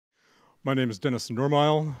My name is Dennis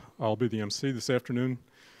Normile. I'll be the MC this afternoon.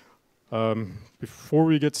 Before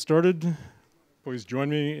we get started, please join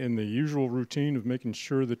me in the usual routine of making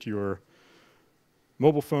sure that your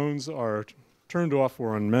mobile phones are turned off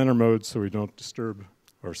or on manner mode so we don't disturb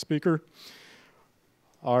our speaker.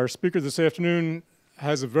 Our speaker this afternoon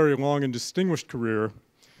has a very long and distinguished career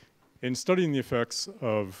in studying the effects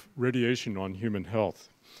of radiation on human health.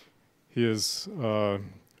 He is a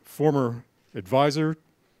former advisor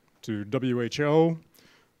to WHO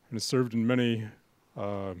and has served in many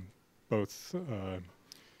both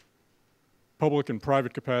public and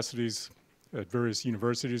private capacities at various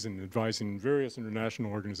universities and advising various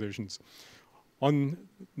international organizations on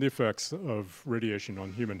the effects of radiation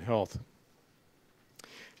on human health.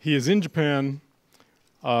 He is in Japan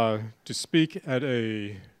to speak at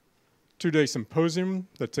a two-day symposium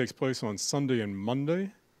that takes place on Sunday and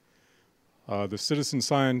Monday. The Citizen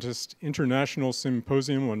Scientist International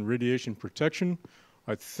Symposium on Radiation Protection.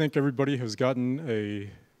 I think everybody has gotten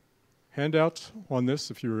a handout on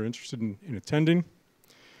this if you are interested in attending.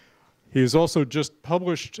 He has also just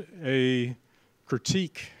published a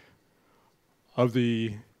critique of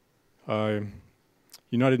the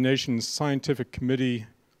United Nations Scientific Committee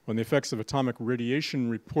on the Effects of Atomic Radiation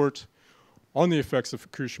report on the effects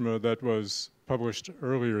of Fukushima that was published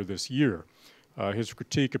earlier this year. His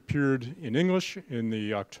critique appeared in English in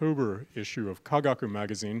the October issue of Kagaku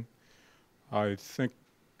magazine. I think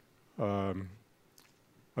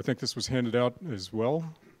this was handed out as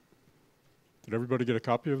well. Did everybody get a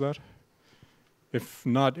copy of that? If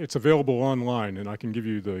not, it's available online, and I can give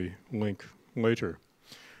you the link later.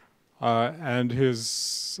 And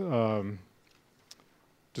his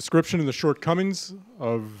description of the shortcomings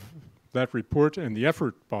of that report and the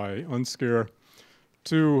effort by UNSCARE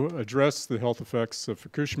to address the health effects of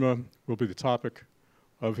Fukushima will be the topic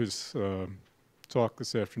of his talk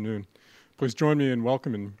this afternoon. Please join me in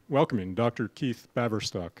welcoming Dr. Keith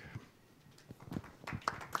Baverstock.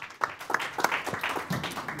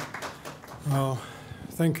 Well,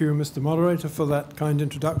 thank you, Mr. Moderator, for that kind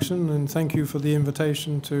introduction, and thank you for the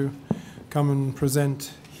invitation to come and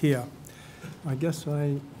present here. I guess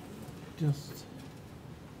I just...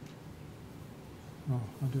 Oh,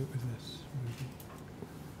 I'll do it with this.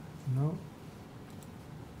 No.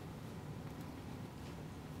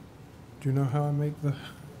 Do you know how I make the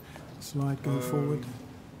slide go forward?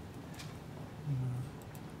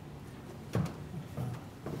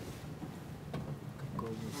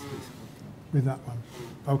 With that one.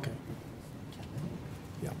 Okay.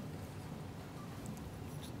 Yeah.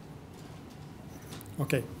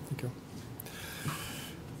 Okay, thank you.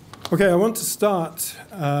 Okay, I want to start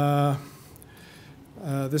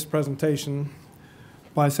this presentation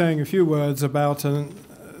by saying a few words about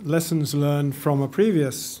lessons learned from a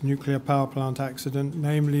previous nuclear power plant accident,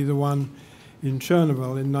 namely the one in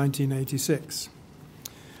Chernobyl in 1986.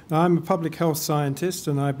 Now, I'm a public health scientist,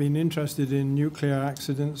 and I've been interested in nuclear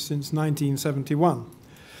accidents since 1971.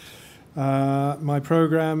 My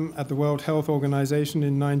program at the World Health Organization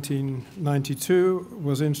in 1992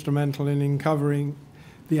 was instrumental in uncovering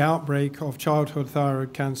the outbreak of childhood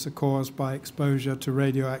thyroid cancer caused by exposure to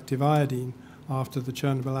radioactive iodine after the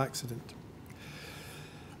Chernobyl accident.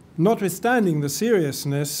 Notwithstanding the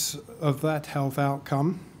seriousness of that health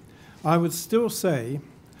outcome, I would still say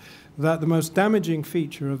that the most damaging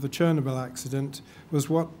feature of the Chernobyl accident was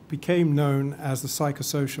what became known as the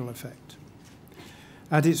psychosocial effect.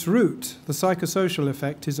 At its root, the psychosocial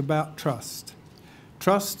effect is about trust.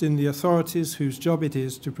 Trust in the authorities whose job it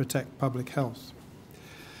is to protect public health.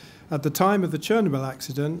 At the time of the Chernobyl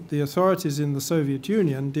accident, the authorities in the Soviet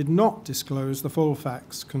Union did not disclose the full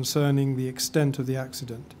facts concerning the extent of the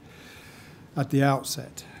accident at the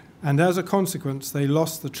outset, and as a consequence, they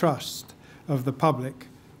lost the trust of the public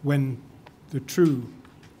when the true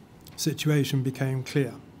situation became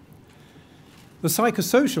clear. The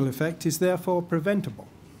psychosocial effect is therefore preventable.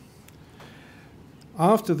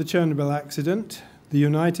 After the Chernobyl accident, the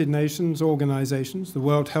United Nations organizations, the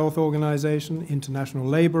World Health Organization, International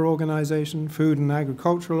Labour Organization, Food and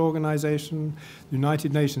Agricultural Organization, the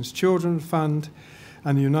United Nations Children's Fund,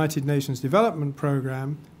 and the United Nations Development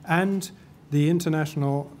Programme, and the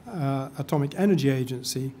International Atomic Energy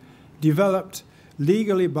Agency developed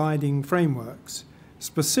legally binding frameworks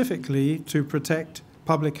specifically to protect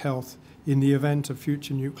public health in the event of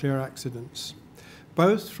future nuclear accidents,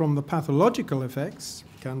 both from the pathological effects,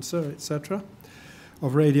 cancer, etc.,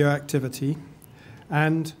 of radioactivity,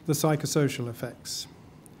 and the psychosocial effects.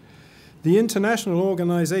 The international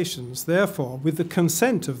organizations, therefore, with the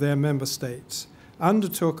consent of their member states,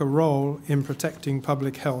 undertook a role in protecting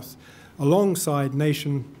public health alongside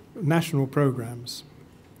national programs.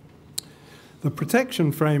 The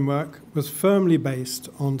protection framework was firmly based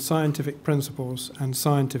on scientific principles and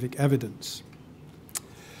scientific evidence.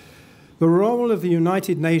 The role of the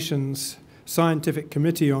United Nations Scientific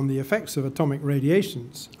Committee on the Effects of Atomic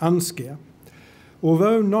Radiations, UNSCEAR,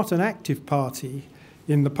 although not an active party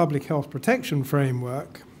in the public health protection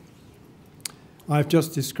framework I've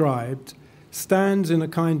just described, stands in a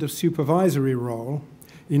kind of supervisory role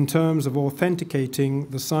in terms of authenticating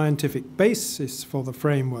the scientific basis for the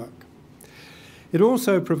framework. It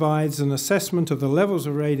also provides an assessment of the levels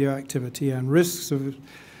of radioactivity and risks of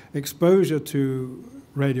exposure to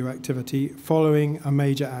radioactivity following a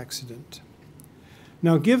major accident.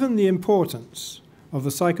 Now, given the importance of the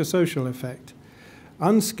psychosocial effect,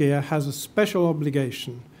 UNSCEAR has a special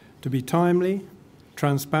obligation to be timely,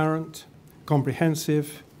 transparent,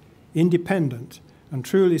 comprehensive, independent, and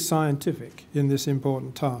truly scientific in this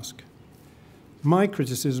important task. My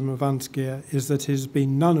criticism of UNSCEAR is that it has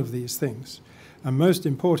been none of these things, and most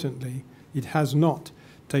importantly, it has not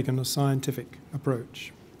taken a scientific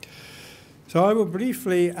approach. So I will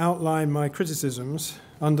briefly outline my criticisms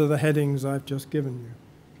under the headings I've just given you.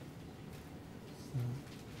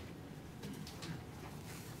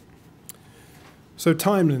 So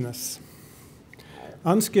timeliness.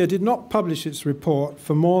 UNSCEAR did not publish its report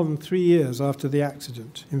for more than 3 years after the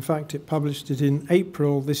accident. In fact, it published it in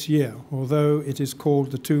April this year, although it is called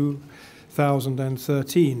the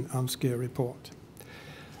 2013 UNSCEAR report,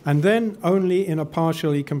 and then only in a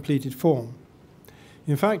partially completed form.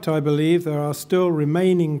 In fact, I believe there are still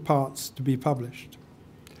remaining parts to be published.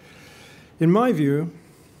 In my view,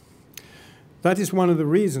 that is one of the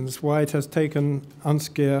reasons why it has taken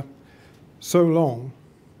UNSCEAR so long.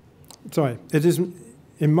 It is,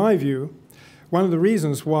 in my view, one of the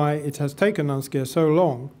reasons why it has taken UNSCEAR so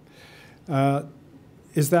long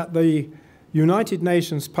is that the United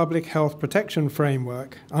Nations Public Health Protection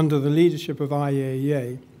Framework, under the leadership of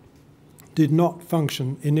IAEA, did not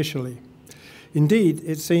function initially. Indeed,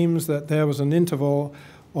 it seems that there was an interval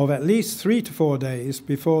of at least 3 to 4 days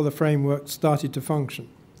before the framework started to function.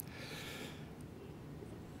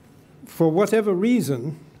 For whatever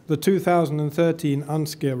reason, the 2013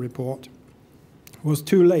 UNSCEAR report was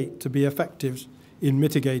too late to be effective in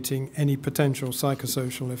mitigating any potential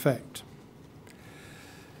psychosocial effect.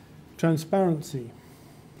 Transparency.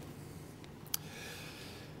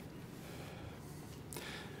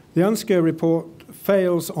 The UNSCEAR report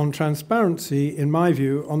fails on transparency, in my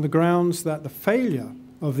view, on the grounds that the failure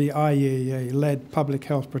of the IAEA-led public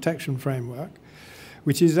health protection framework,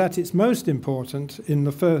 which is at its most important in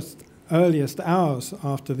the earliest hours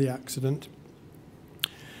after the accident,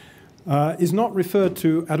 is not referred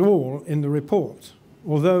to at all in the report,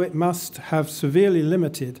 although it must have severely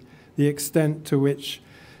limited the extent to which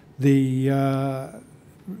the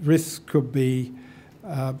risks could be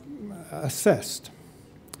assessed.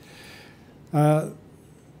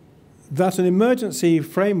 That an emergency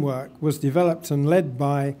framework was developed and led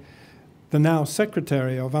by the now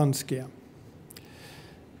Secretary of UNSCEAR.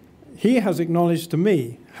 He has acknowledged to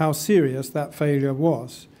me how serious that failure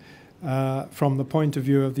was from the point of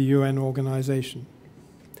view of the UN organization.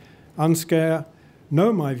 UNSCEAR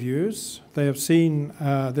know my views. They have seen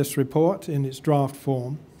this report in its draft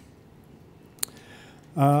form.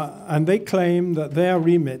 And they claim that their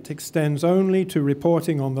remit extends only to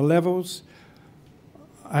reporting on the levels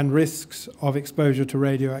and risks of exposure to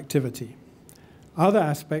radioactivity. Other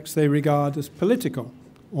aspects they regard as political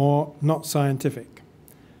or not scientific.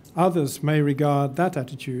 Others may regard that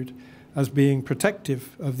attitude as being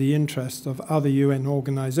protective of the interests of other UN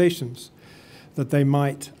organizations that they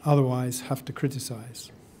might otherwise have to criticize.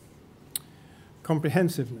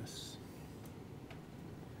 Comprehensiveness.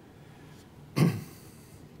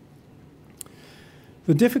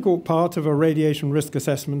 The difficult part of a radiation risk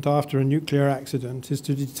assessment after a nuclear accident is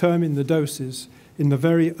to determine the doses in the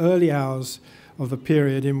very early hours of the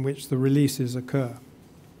period in which the releases occur.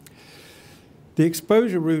 The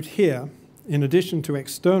exposure route here, in addition to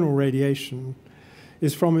external radiation,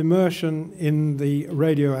 is from immersion in the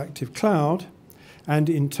radioactive cloud and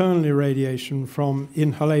internally radiation from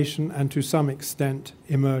inhalation and to some extent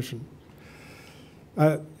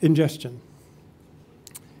ingestion.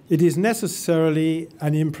 It is necessarily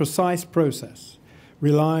an imprecise process,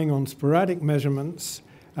 relying on sporadic measurements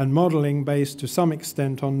and modeling based to some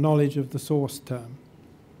extent on knowledge of the source term.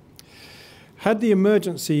 Had the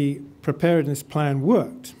emergency preparedness plan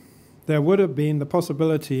worked, there would have been the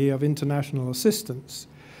possibility of international assistance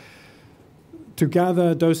to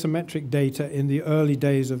gather dosimetric data in the early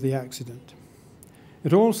days of the accident.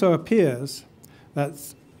 It also appears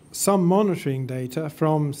that some monitoring data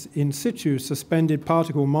from in situ suspended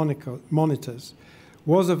particle monitors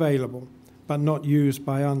was available, but not used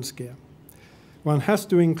by UNSCEAR. One has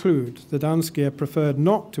to include that UNSCEAR preferred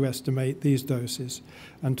not to estimate these doses,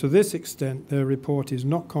 and to this extent their report is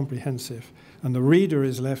not comprehensive, and the reader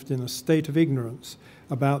is left in a state of ignorance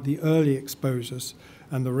about the early exposures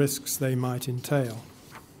and the risks they might entail.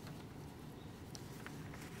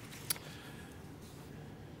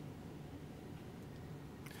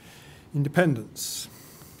 Independence.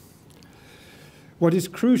 What is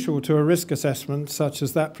crucial to a risk assessment such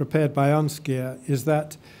as that prepared by UNSCEAR is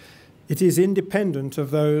that it is independent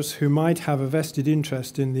of those who might have a vested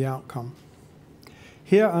interest in the outcome.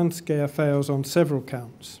 Here UNSCEAR fails on several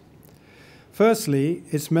counts. Firstly,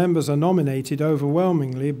 its members are nominated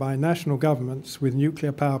overwhelmingly by national governments with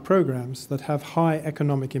nuclear power programs that have high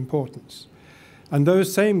economic importance, and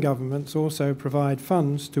those same governments also provide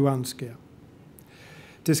funds to UNSCEAR.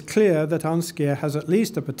 It is clear that UNSCEAR has at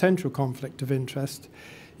least a potential conflict of interest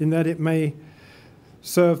in that it may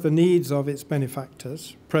serve the needs of its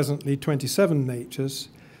benefactors, presently 27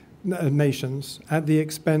 nations, at the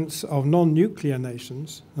expense of non-nuclear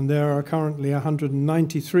nations, and there are currently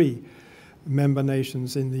 193 member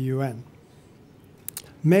nations in the UN,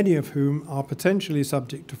 many of whom are potentially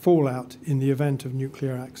subject to fallout in the event of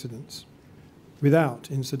nuclear accidents,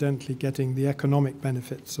 without, incidentally, getting the economic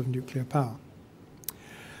benefits of nuclear power.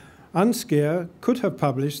 UNSCEAR could have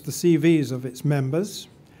published the CVs of its members,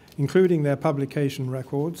 including their publication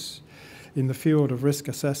records in the field of risk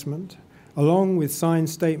assessment, along with signed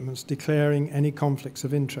statements declaring any conflicts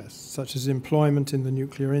of interest, such as employment in the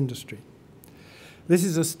nuclear industry. This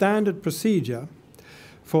is a standard procedure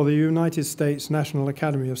for the United States National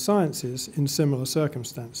Academy of Sciences in similar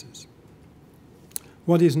circumstances.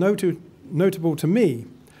 What is notable to me,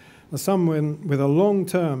 as someone with a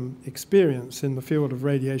long-term experience in the field of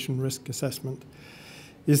radiation risk assessment,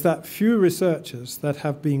 is that few researchers that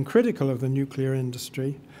have been critical of the nuclear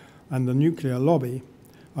industry and the nuclear lobby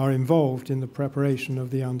are involved in the preparation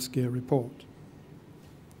of the UNSCEAR report.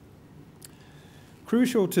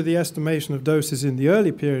 Crucial to the estimation of doses in the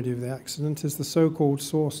early period of the accident is the so-called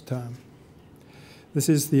source term. This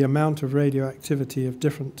is the amount of radioactivity of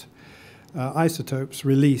different isotopes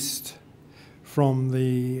released from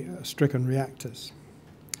the stricken reactors.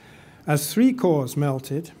 As 3 cores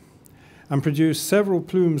melted and produced several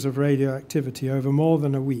plumes of radioactivity over more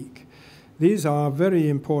than a week, these are very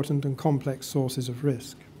important and complex sources of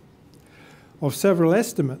risk. Of several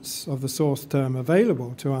estimates of the source term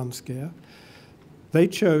available to UNSCEAR, they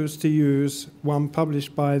chose to use one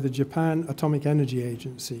published by the Japan Atomic Energy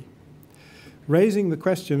Agency, raising the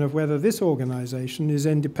question of whether this organization is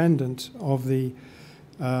independent of the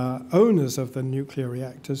owners of the nuclear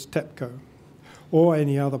reactors, TEPCO, or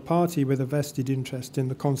any other party with a vested interest in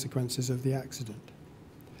the consequences of the accident.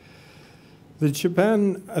 The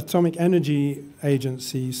Japan Atomic Energy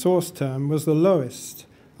Agency source term was the lowest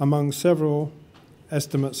among several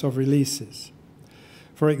estimates of releases.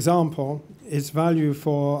 For example, its value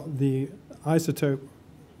for the isotope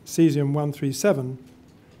cesium-137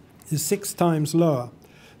 is 6 times lower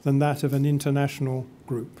than that of an international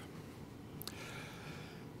group.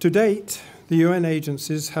 To date, the UN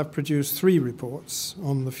agencies have produced 3 reports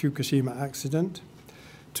on the Fukushima accident,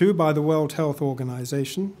 2 by the World Health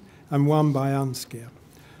Organization and 1 by UNSCEAR.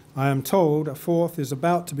 I am told a 4th is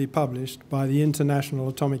about to be published by the International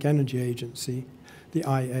Atomic Energy Agency, the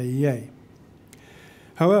IAEA.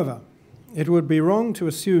 However, it would be wrong to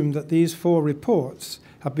assume that these 4 reports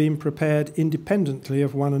have been prepared independently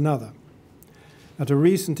of one another. At a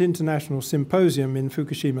recent international symposium in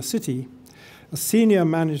Fukushima City, a senior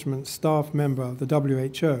management staff member of the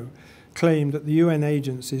WHO claimed that the UN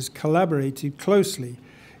agencies collaborated closely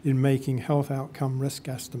in making health outcome risk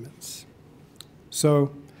estimates.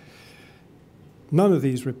 So, none of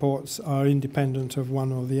these reports are independent of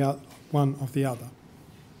one of the other.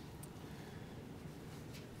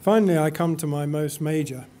 Finally, I come to my most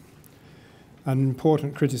major and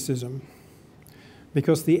important criticism,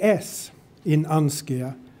 because the S in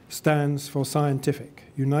UNSCEAR stands for scientific,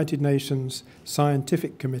 United Nations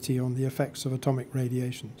Scientific Committee on the Effects of Atomic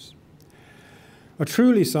Radiations. A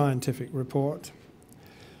truly scientific report,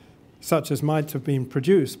 such as might have been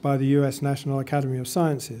produced by the US National Academy of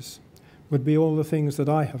Sciences, would be all the things that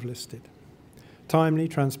I have listed: timely,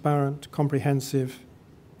 transparent, comprehensive,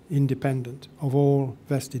 independent of all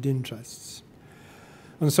vested interests.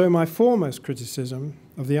 And so my foremost criticism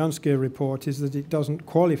of the UNSCEAR report is that it doesn't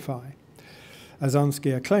qualify, as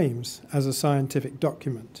UNSCEAR claims, as a scientific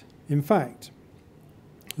document. In fact,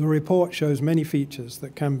 the report shows many features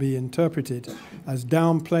that can be interpreted as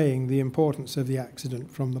downplaying the importance of the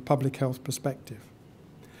accident from the public health perspective.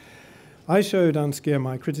 I showed UNSCEAR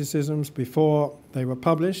my criticisms before they were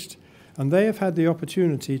published, And they have had the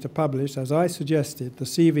opportunity to publish, as I suggested, the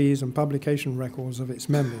CVs and publication records of its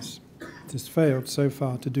members. It has failed so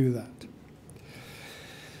far to do that.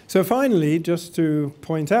 So finally, just to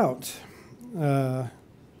point out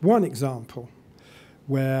one example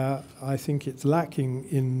where I think it's lacking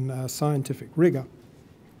in scientific rigor,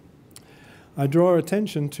 I draw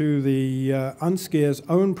attention to the UNSCEAR's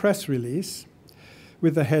own press release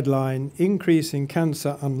with the headline, "Increase in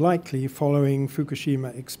Cancer Unlikely Following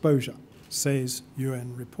Fukushima Exposure," says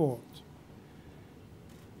UN report.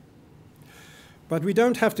 But we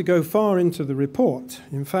don't have to go far into the report.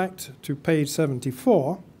 In fact, to page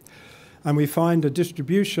 74, and we find a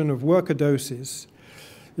distribution of worker doses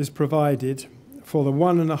is provided for the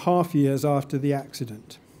 1.5 years after the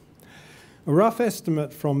accident. A rough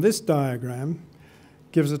estimate from this diagram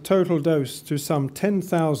gives a total dose to some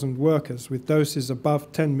 10,000 workers with doses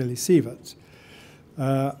above 10 millisieverts.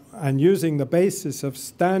 And using the basis of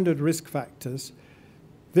standard risk factors,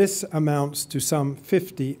 this amounts to some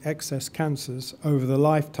 50 excess cancers over the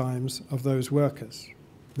lifetimes of those workers.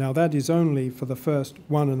 Now, that is only for the first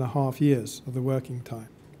 1.5 years of the working time.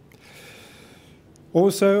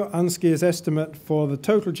 Also, UNSCEAR's estimate for the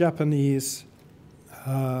total Japanese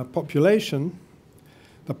population,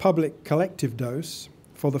 the public collective dose,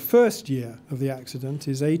 for the first year of the accident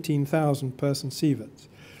is 18,000 person-sieverts.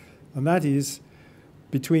 And that is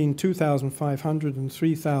between 2,500 and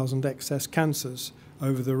 3,000 excess cancers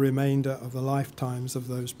over the remainder of the lifetimes of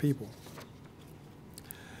those people.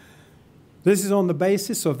 This is on the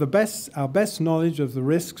basis of our best knowledge of the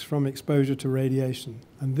risks from exposure to radiation.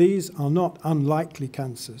 And these are not unlikely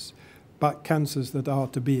cancers, but cancers that are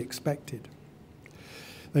to be expected.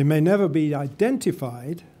 They may never be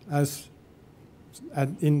identified as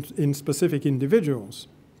in specific individuals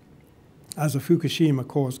as a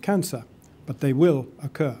Fukushima-caused cancer, but they will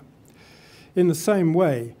occur. In the same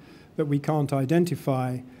way that we can't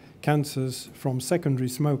identify cancers from secondary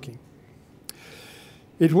smoking.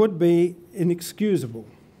 It would be inexcusable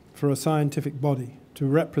for a scientific body to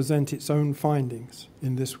represent its own findings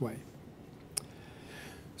in this way.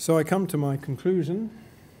 So I come to my conclusion.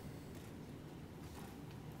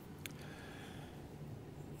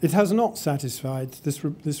 It has not satisfied,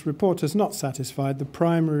 this report has not satisfied the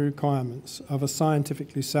primary requirements of a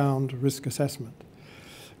scientifically sound risk assessment.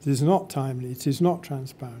 It is not timely, it is not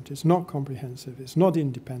transparent, it's not comprehensive, it's not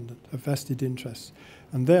independent of vested interests,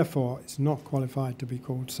 and therefore it's not qualified to be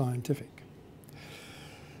called scientific.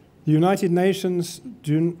 The United Nations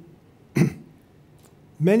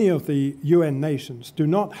many of the UN nations do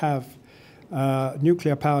not have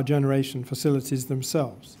nuclear power generation facilities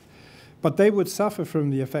themselves. But they would suffer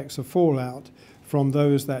from the effects of fallout from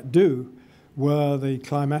those that do, were the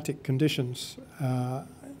climatic conditions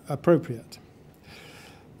appropriate.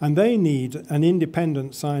 And they need an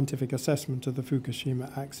independent scientific assessment of the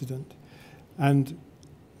Fukushima accident. And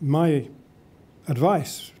my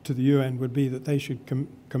advice to the UN would be that they should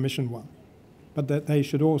commission one, but that they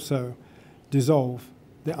should also dissolve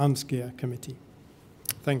the UNSCEAR committee.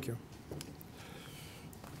 Thank you.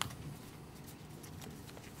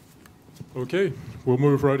 Okay, we'll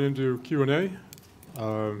move right into Q&A.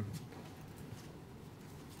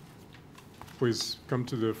 Please come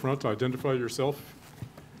to the front, identify yourself.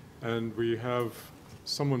 And we have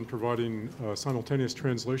someone providing simultaneous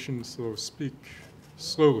translation, so speak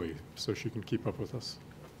slowly so she can keep up with us.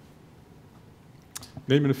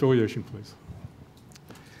 Name and affiliation, please.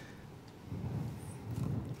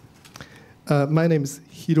 My name is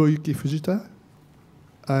Hiroyuki Fujita.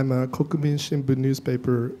 I'm a Kokumin Shimbun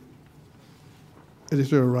newspaper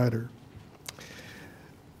editorial writer.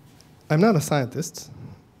 I'm not a scientist,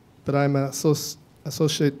 but I'm an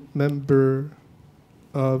associate member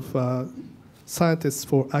of Scientists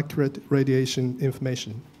for Accurate Radiation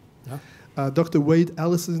Information. Yeah. Dr. Wade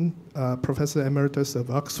Allison, Professor Emeritus of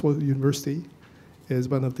Oxford University, is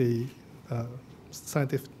one of the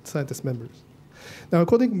scientist members. Now,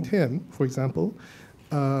 according to him, for example,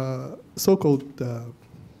 so-called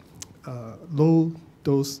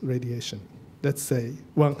low-dose radiation, let's say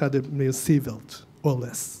 100 millisievert or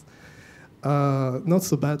less, not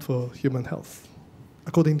so bad for human health,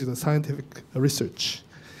 according to the scientific research.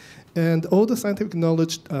 And all the scientific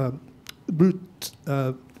knowledge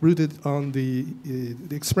rooted on the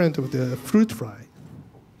experiment of the fruit fly,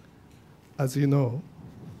 as you know,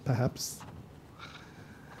 perhaps.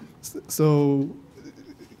 So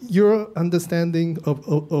your understanding of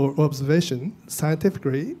or observation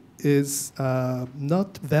scientifically is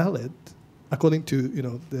not valid according to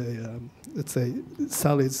the let's say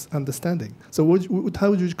Sally's understanding. So how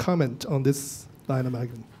would you comment on this line of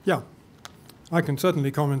argument? Yeah, I can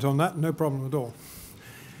certainly comment on that, no problem at all.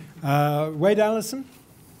 Wade Allison,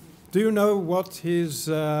 do you know what his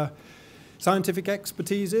scientific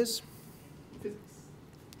expertise is?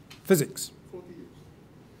 Physics. 40 years.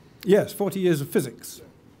 Yes, 40 years of physics. Yeah.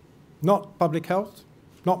 Not public health,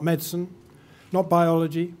 not medicine, not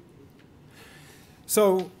biology.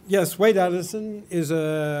 So, yes, Wade Allison is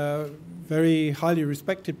a very highly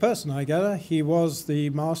respected person, I gather. He was the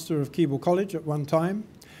master of Keble College at one time.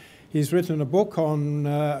 He's written a book on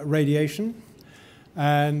radiation,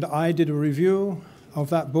 and I did a review of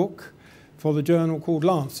that book for the journal called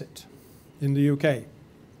Lancet in the UK.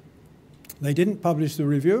 They didn't publish the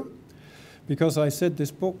review because I said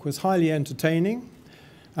this book was highly entertaining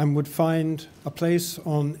and would find a place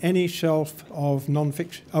on any shelf of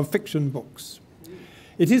fiction books.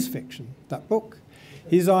 It is fiction, that book.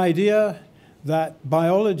 His idea that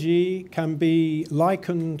biology can be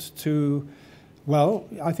likened to, well,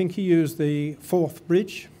 I think he used the Forth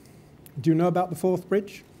Bridge. Do you know about the Forth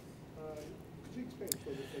Bridge? Could you explain for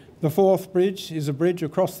the second? The Forth Bridge is a bridge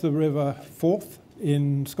across the River Forth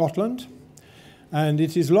in Scotland, and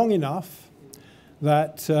it is long enough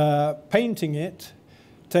that painting it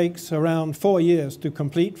takes around 4 years to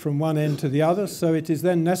complete from one end to the other, so it is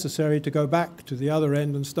then necessary to go back to the other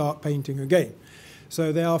end and start painting again.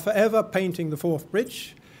 So they are forever painting the Forth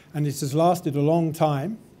Bridge, and it has lasted a long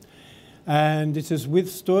time, and it has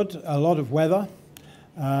withstood a lot of weather.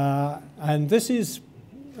 And this is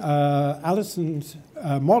Allison's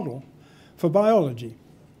model for biology,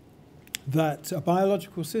 that a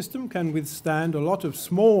biological system can withstand a lot of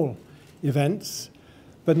small events,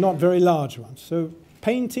 but not very large ones. So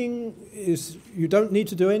painting is, you don't need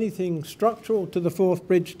to do anything structural to the Forth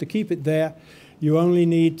Bridge to keep it there. You only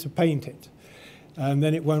need to paint it, and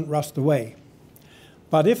then it won't rust away.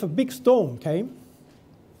 But if a big storm came,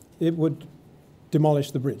 it would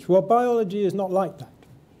demolish the bridge. Well, biology is not like that.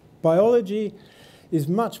 Biology is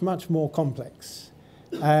much, much more complex.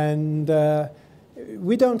 And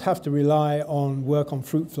we don't have to rely on work on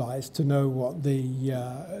fruit flies to know what the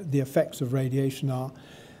effects of radiation are.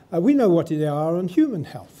 We know what they are on human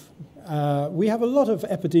health. We have a lot of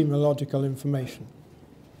epidemiological information,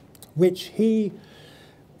 which he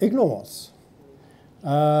ignores.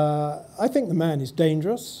 I think the man is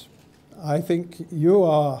dangerous. I think you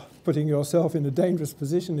are putting yourself in a dangerous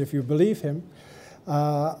position if you believe him.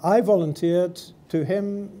 I volunteered to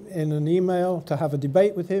him in an email to have a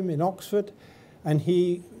debate with him in Oxford, and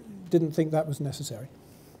he didn't think that was necessary.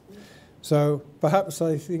 So perhaps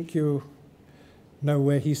I think you know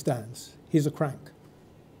where he stands. He's a crank.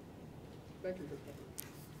 Thank you.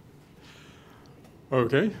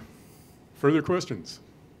 Okay. Further questions?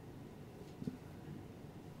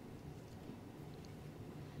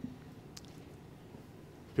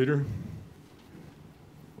 Peter?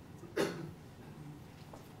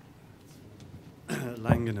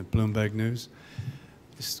 Langen at Bloomberg News.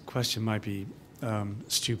 This question might be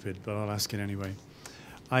stupid, but I'll ask it anyway.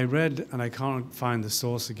 I read, and I can't find the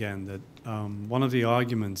source again, that one of the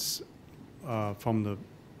arguments from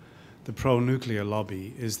the pro-nuclear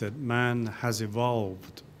lobby is that man has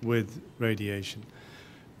evolved with radiation,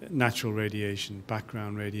 natural radiation,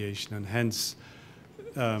 background radiation, and hence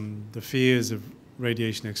the fears of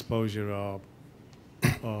radiation exposure are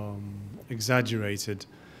exaggerated,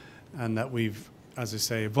 and that we've, as I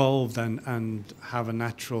say, evolved and have a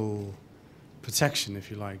natural protection,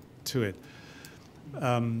 if you like, to it.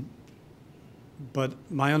 But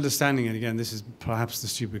my understanding, and again, this is perhaps the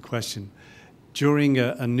stupid question, during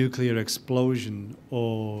a nuclear explosion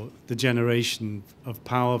or the generation of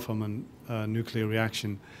power from a nuclear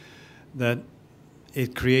reaction, that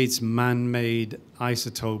it creates man-made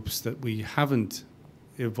isotopes that we haven't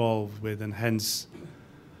evolved with, and hence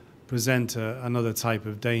present another type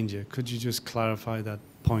of danger. Could you just clarify that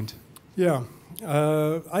point? Yeah,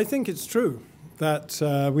 I think it's true that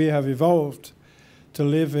we have evolved to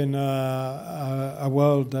live in a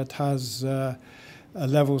world that has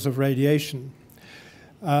levels of radiation.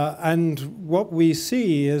 And what we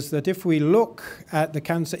see is that if we look at the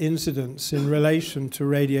cancer incidence in relation to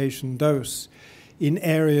radiation dose in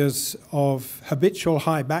areas of habitual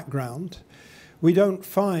high background, we don't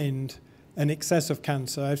find an excess of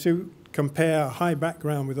cancer. If you compare high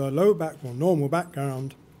background with a low or normal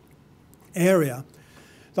background area,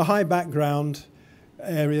 the high background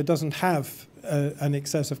area doesn't have an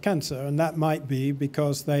excess of cancer, and that might be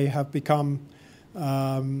because they have become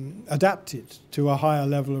adapted to a higher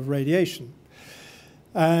level of radiation.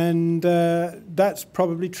 And that's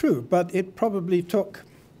probably true, but it probably took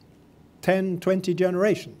 10, 20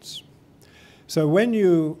 generations. So when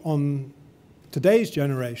you, on today's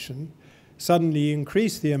generation, suddenly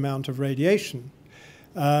increase the amount of radiation,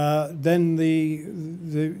 then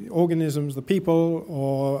the organisms, the people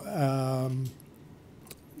or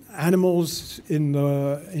animals in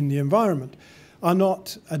the environment are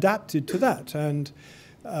not adapted to that. And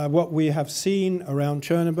what we have seen around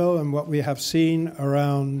Chernobyl and what we have seen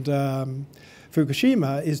around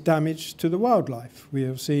Fukushima is damage to the wildlife. We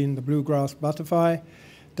have seen the bluegrass butterfly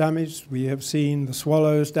damaged. We have seen the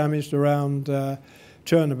swallows damaged around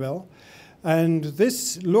Chernobyl. And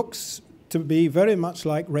this looks to be very much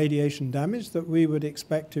like radiation damage that we would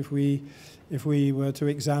expect if we were to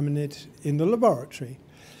examine it in the laboratory.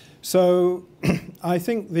 So I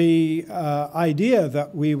think the idea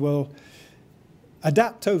that we will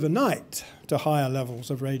adapt overnight to higher levels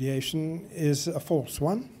of radiation is a false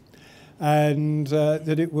one, and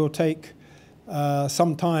that it will take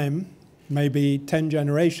some time, maybe 10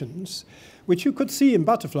 generations, which you could see in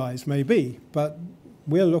butterflies maybe, but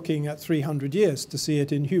we're looking at 300 years to see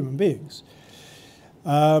it in human beings.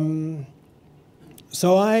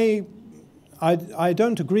 So I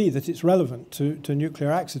don't agree that it's relevant to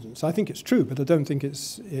nuclear accidents. I think it's true, but I don't think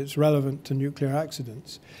it's relevant to nuclear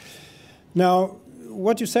accidents. Now,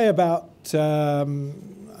 what you say about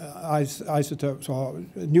isotopes or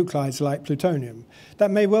nuclides like plutonium, that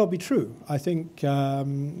may well be true. I think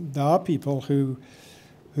there are people who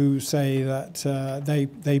say that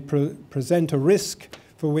they present a risk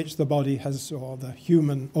for which the body has, or the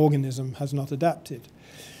human organism has not adapted.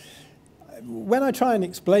 When I try and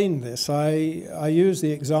explain this, I use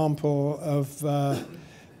the example of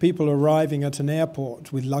people arriving at an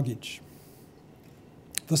airport with luggage.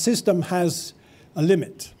 The system has a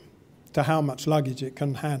limit to how much luggage it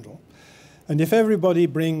can handle. And if everybody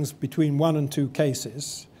brings between 1 and 2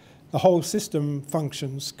 cases, the whole system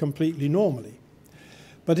functions completely normally.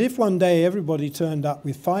 But if one day everybody turned up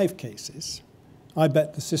with 5 cases, I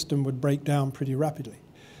bet the system would break down pretty rapidly,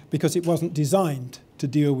 because it wasn't designed to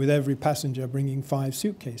deal with every passenger bringing 5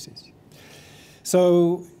 suitcases.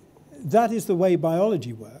 So that is the way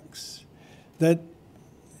biology works, that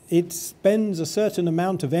it spends a certain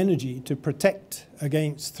amount of energy to protect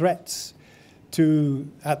against threats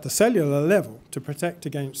at the cellular level, to protect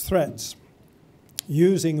against threats,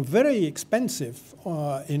 using very expensive,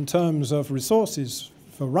 in terms of resources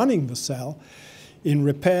for running the cell, in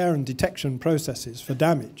repair and detection processes for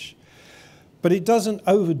damage. But it doesn't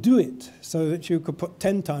overdo it so that you could put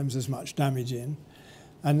 10 times as much damage in.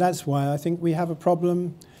 And that's why I think we have a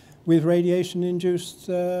problem with radiation-induced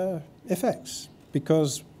effects,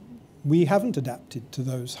 because we haven't adapted to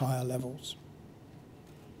those higher levels.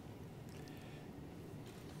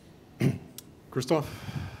 Christoph?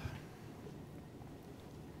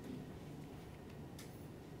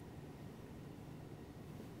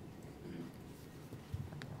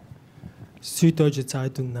 Süddeutsche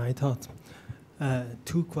Zeitung, Neidhardt.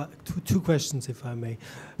 Two questions, if I may.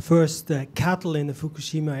 First, cattle in the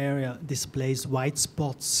Fukushima area displays white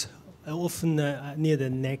spots, often near the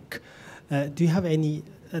neck. Do you have any,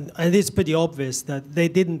 and it's pretty obvious that they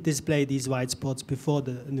didn't display these white spots before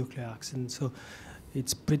the nuclear accident, so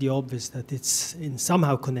it's pretty obvious that it's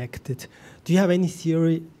somehow connected. Do you have any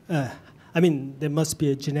theory? I mean, there must be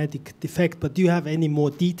a genetic defect, but do you have any more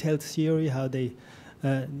detailed theory how these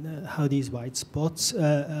white spots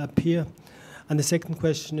appear? And the second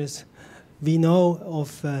question is, we know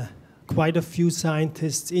of quite a few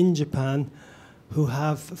scientists in Japan who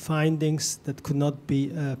have findings that could not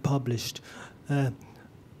be published.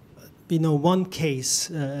 We know one case,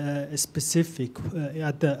 specific,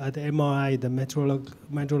 at the MRI, the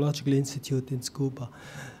Meteorological Institute in Tsukuba.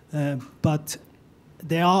 But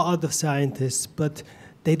there are other scientists, but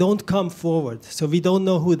they don't come forward, so we don't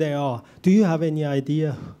know who they are. Do you have any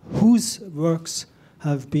idea whose works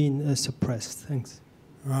have been suppressed? Thanks.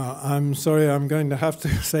 I'm sorry, I'm going to have to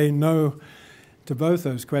say no to both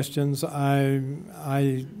those questions. I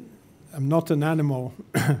am not an animal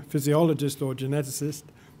physiologist or geneticist,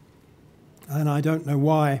 and I don't know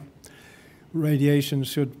why radiation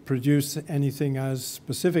should produce anything as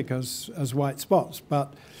specific as white spots.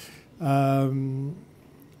 But I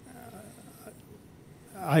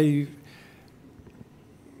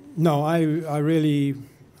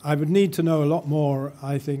would need to know a lot more,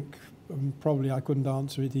 I think. Probably I couldn't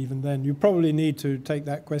answer it even then. You probably need to take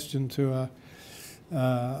that question to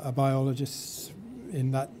a biologist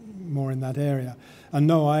more in that area. And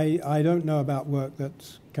no, I don't know about work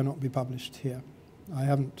that cannot be published here. I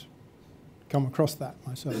haven't come across that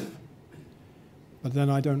myself. But then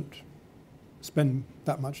I don't spend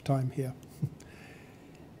that much time here.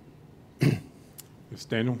 Yes,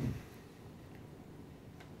 Daniel?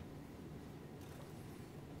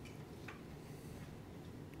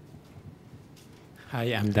 Hi,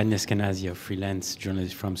 I'm Daniel Scanazzi, a freelance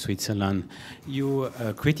journalist from Switzerland. You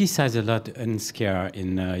criticize a lot UNSCARE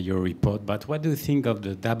in your report, but what do you think of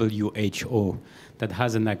the WHO that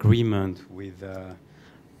has an agreement with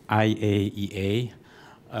IAEA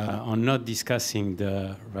on not discussing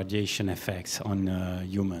the radiation effects on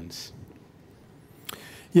humans?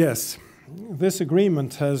 Yes, this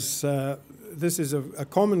agreement has, this is a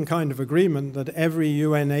common kind of agreement that every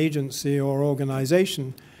UN agency or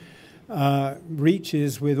organization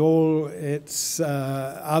reaches with all its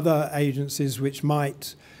other agencies which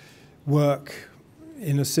might work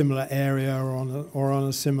in a similar area or on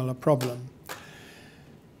a similar problem.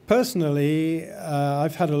 Personally,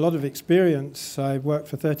 I've had a lot of experience. I've worked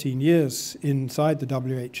for 13 years inside the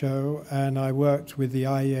WHO, and I worked with the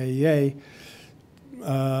IAEA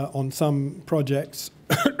on some projects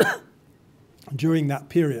during that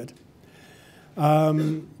period.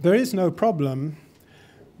 There is no problem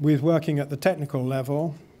with working at the technical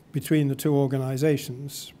level between the two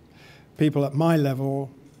organizations. People at my level,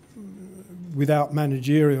 without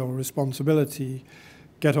managerial responsibility,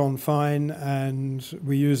 get on fine, and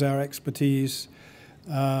we use our expertise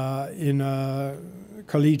in a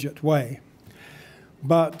collegiate way.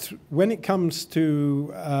 But when it comes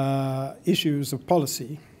to issues of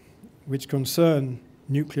policy which concern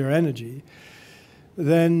nuclear energy,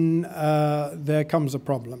 then there comes a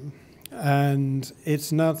problem. And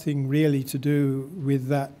it's nothing really to do with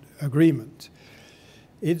that agreement.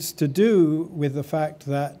 It's to do with the fact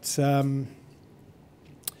that,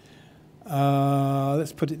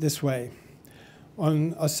 let's put it this way,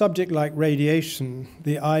 on a subject like radiation,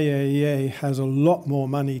 the IAEA has a lot more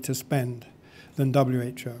money to spend than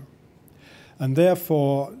WHO. And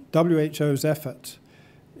therefore, WHO's effort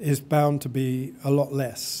is bound to be a lot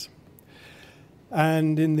less.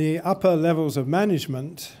 And in the upper levels of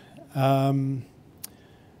management,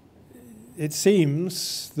 it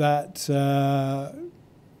seems that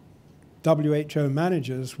WHO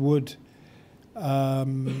managers would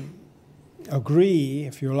agree,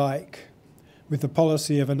 if you like, with the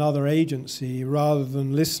policy of another agency rather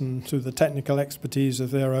than listen to the technical expertise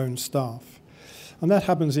of their own staff. And that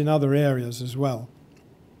happens in other areas as well.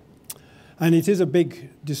 And it is a big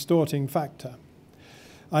distorting factor.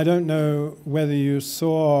 I don't know whether you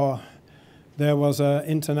saw, there was an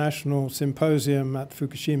international symposium at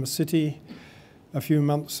Fukushima City a few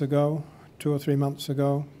months ago, 2 or 3 months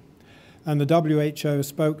ago, and the WHO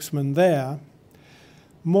spokesman there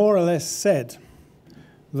more or less said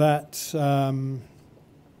that the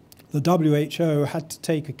WHO had to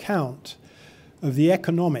take account of the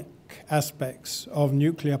economic aspects of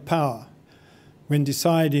nuclear power when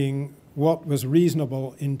deciding what was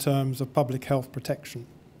reasonable in terms of public health protection.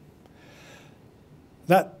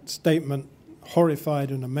 That statement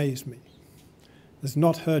horrified and amazed me. It's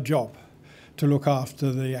not her job to look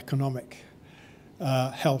after the economic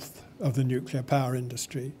health of the nuclear power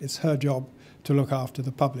industry. It's her job to look after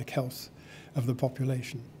the public health of the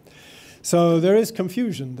population. So there is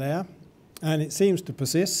confusion there, and it seems to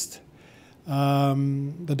persist. The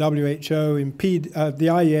the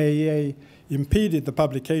IAEA impeded the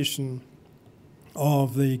publication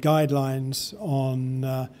of the guidelines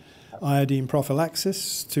on iodine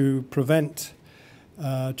prophylaxis to prevent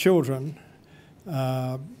children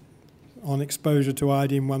on exposure to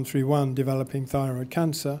iodine-131 developing thyroid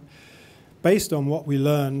cancer, based on what we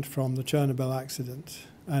learned from the Chernobyl accident.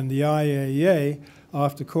 And the IAEA,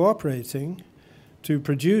 after cooperating to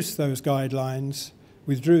produce those guidelines,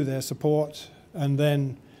 withdrew their support and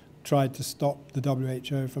then tried to stop the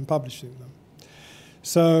WHO from publishing them.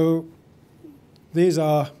 So these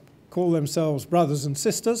call themselves brothers and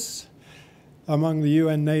sisters among the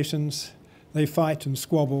UN nations. They fight and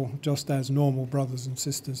squabble just as normal brothers and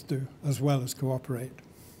sisters do, as well as cooperate.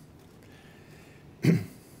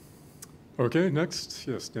 Okay, next.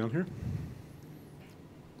 Yes, down here.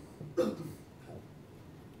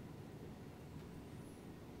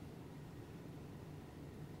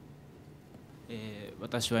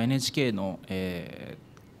 私は NHK の、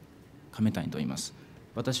亀谷と言います。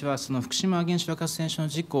私はその福島原子力発電所の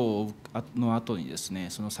事故の後にですね、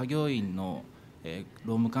その作業員の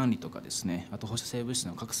労務管理とかですね、あと放射性物質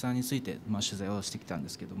の拡散について取材をしてきたんで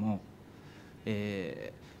すけども、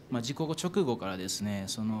事故後直後からですね、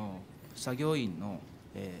その作業員の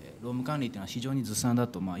労務管理というのは非常にずさんだ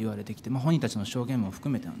と言われてきて、本人たちの証言も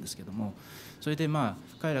含めてなんですけども、それで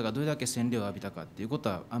彼らがどれだけ洗礼を浴びたかということ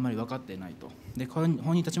はあまり分かっていないと。で、本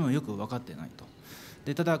人たちもよく分かっていないと。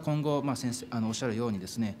で、ただ今後、先生おっしゃるようにで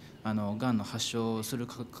すね、がんの発症する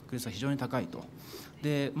確率は非常に高いと。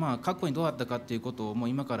で、過去にどうだったかということをもう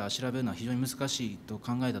今から調べるのは非常に難しいと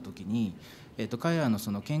考えたときに、彼らの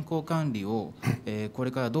その健康管理を、こ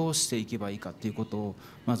れからどうしていけばいいかということを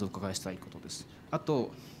まずお伺いしたいことです。あ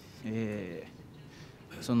と、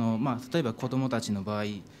その例えば子どもたちの場合、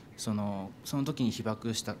その時に被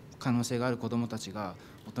爆した可能性がある子どもたちが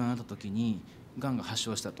大人になった時にがんが発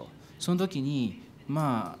症したと、その時に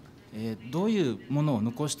どういうものを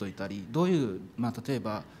残しておいたり、どういう、例え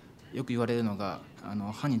ばよく言われるのが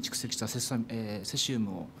歯に蓄積したセシウ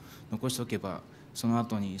ムを残しておけばその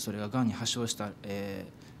後にそれががんに発症した、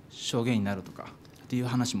証言になるとかっていう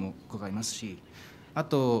話も伺いますし、あ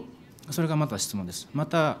とそれがまた質問です。ま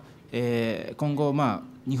た、今後、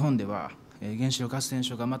日本では原子力発電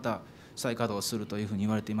所がまた再稼働するというふうに言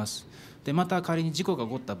われています。でまた仮に事故が起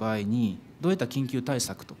こった場合にどういった緊急対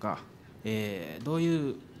策とか、どう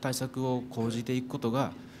いう対策を講じていくこと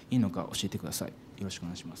がいいのか教えてください。よろしくお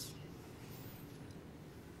願いします。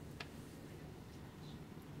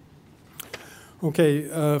Okay,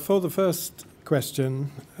 for the first question,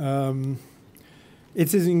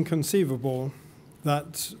 it is inconceivable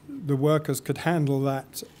that the workers could handle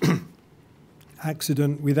that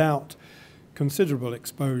accident without considerable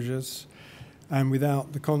exposures and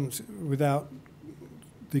without the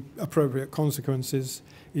appropriate consequences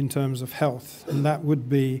in terms of health, and that would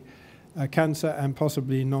be cancer and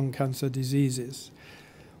possibly non-cancer diseases.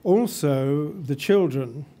 Also, the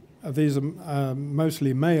children, these are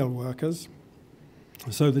mostly male workers,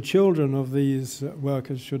 so the children of these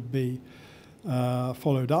workers should be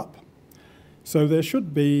followed up. So there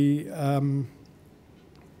should be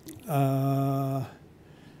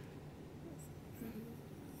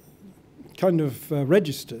kind of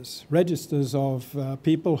registers of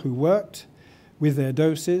people who worked with their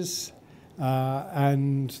doses,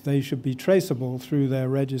 and they should be traceable through their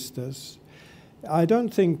registers. I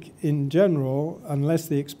don't think in general, unless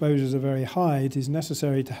the exposures are very high, it is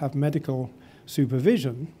necessary to have medical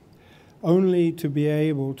supervision, only to be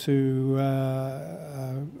able to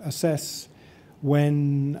assess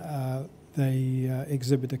when they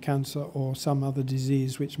exhibit a cancer or some other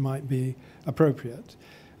disease which might be appropriate.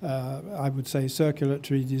 I would say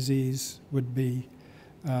circulatory disease would be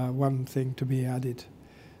one thing to be added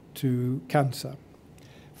to cancer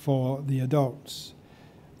for the adults.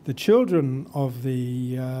 The children of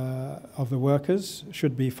the workers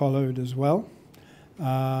should be followed as well,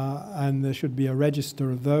 and there should be a register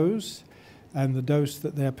of those and the dose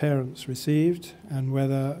that their parents received and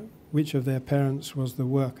which of their parents was the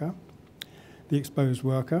worker, the exposed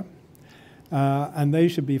worker. And they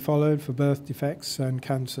should be followed for birth defects and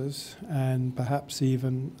cancers and perhaps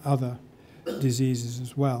even other diseases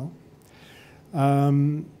as well.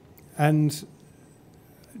 And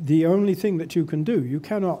the only thing that you can do,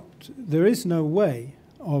 there is no way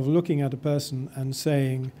of looking at a person and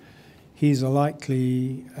saying he's a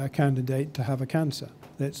likely candidate to have a cancer.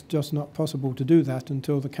 It's just not possible to do that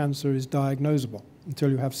until the cancer is diagnosable,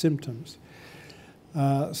 until you have symptoms.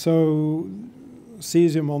 So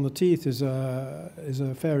cesium on the teeth is a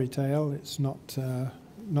fairy tale. It's not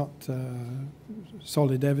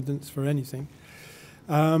solid evidence for anything.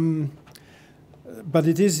 But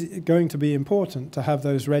it is going to be important to have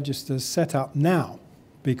those registers set up now,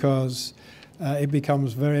 because it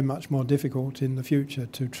becomes very much more difficult in the future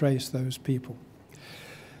to trace those people.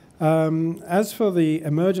 As for the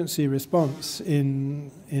emergency response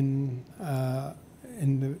in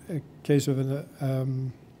the case of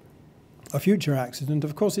a future accident,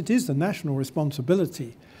 of course, it is the national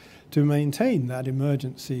responsibility to maintain that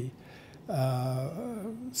emergency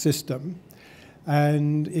system.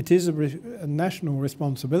 And it is a national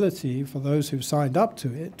responsibility for those who signed up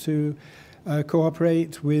to it to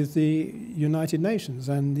cooperate with the United Nations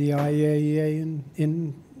and the IAEA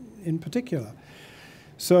in particular.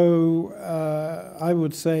 So I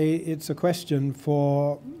would say it's a question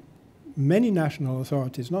for many national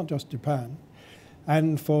authorities, not just Japan,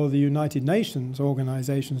 and for the United Nations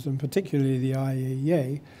organizations, and particularly the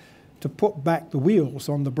IAEA, to put back the wheels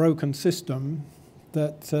on the broken system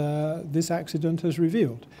that this accident has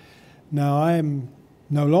revealed. Now, I am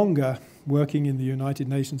no longer working in the United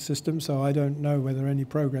Nations system, so I don't know whether any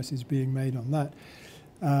progress is being made on that.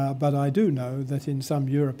 But I do know that in some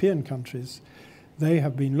European countries, they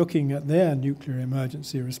have been looking at their nuclear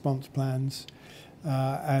emergency response plans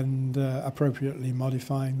and appropriately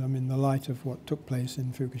modifying them in the light of what took place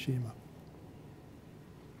in Fukushima.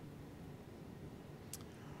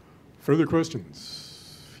 Further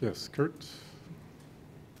questions? Yes, Kurt?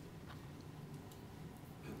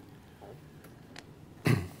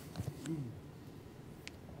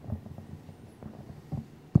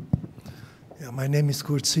 My name is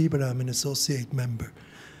Kurt Sieber. I'm an associate member.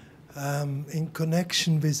 In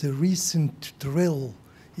connection with a recent drill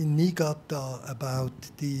in Niigata about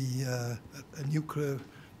the nuclear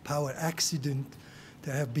power accident,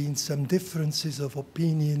 there have been some differences of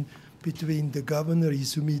opinion between the governor,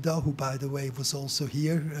 Izumida, who, by the way, was also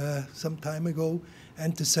here some time ago,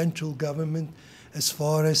 and the central government as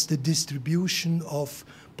far as the distribution of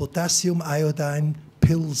potassium iodine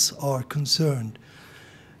pills are concerned.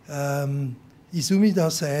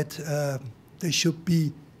 Izumida said they should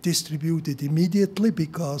be distributed immediately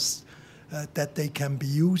because that they can be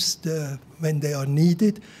used when they are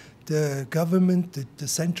needed. The government, the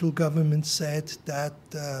central government said that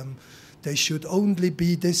they should only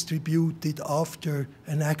be distributed after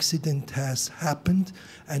an accident has happened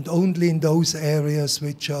and only in those areas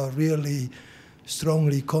which are really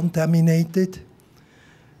strongly contaminated.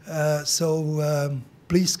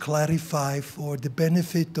 Please clarify for the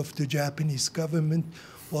benefit of the Japanese government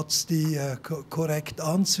what's the correct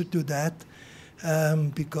answer to that,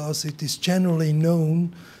 because it is generally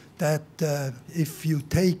known that if you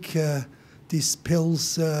take these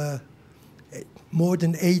pills more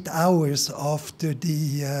than 8 hours after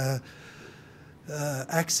the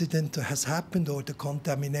accident has happened or the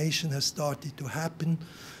contamination has started to happen,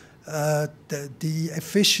 the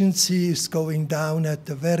efficiency is going down at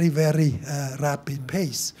a very, very rapid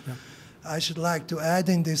pace. Yeah. I should like to add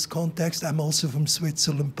in this context, I'm also from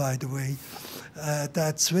Switzerland, by the way,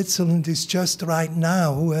 that Switzerland is just right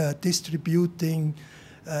now distributing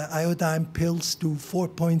iodine pills to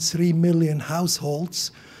 4.3 million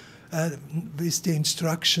households with the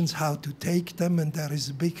instructions how to take them, and there is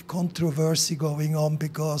a big controversy going on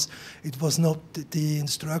because it was not, the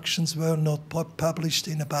instructions were not published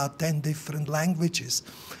in about 10 different languages.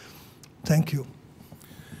 Thank you.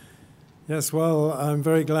 Yes, well, I'm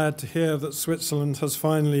very glad to hear that Switzerland has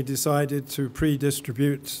finally decided to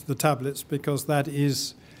pre-distribute the tablets, because that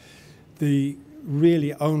is the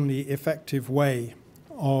really only effective way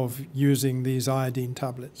of using these iodine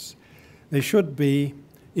tablets. They should be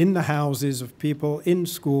in the houses of people, in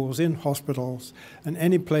schools, in hospitals, and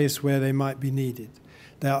any place where they might be needed.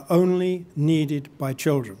 They are only needed by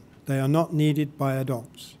children. They are not needed by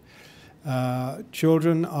adults.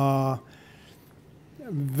 Children are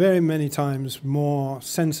very many times more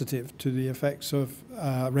sensitive to the effects of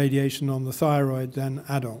radiation on the thyroid than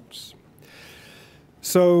adults.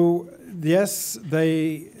 So yes,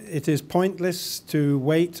 it is pointless to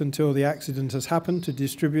wait until the accident has happened to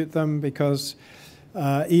distribute them, because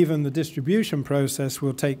even the distribution process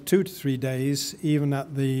will take 2 to 3 days, even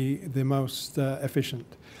at the most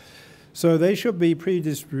efficient. So they should be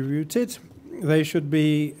pre-distributed. They should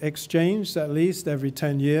be exchanged at least every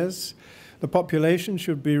 10 years. The population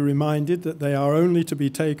should be reminded that they are only to be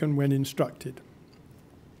taken when instructed.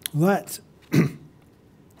 That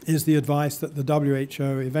is the advice that the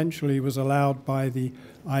WHO eventually was allowed by the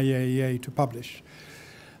IAEA to publish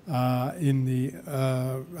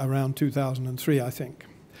around 2003, I think.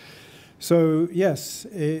 So yes,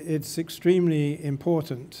 it's extremely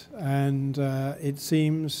important, and it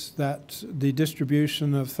seems that the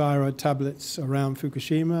distribution of thyroid tablets around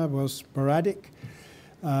Fukushima was sporadic,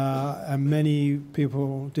 and many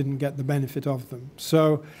people didn't get the benefit of them.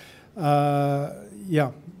 So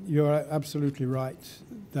yeah, you're absolutely right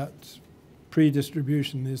that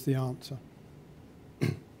pre-distribution is the answer.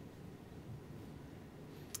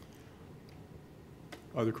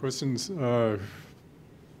 Other questions?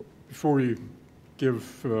 Before we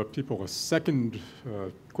give people a second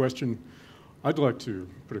question, I'd like to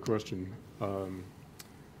put a question.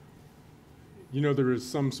 You know, there is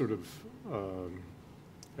some sort of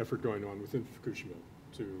effort going on within Fukushima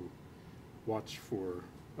to watch for,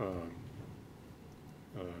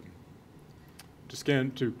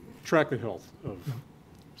 to track the health of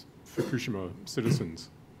Fukushima citizens.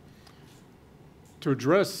 To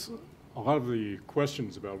address a lot of the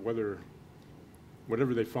questions about whether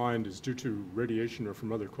whatever they find is due to radiation or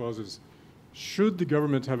from other causes, should the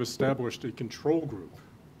government have established a control group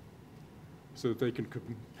so that they can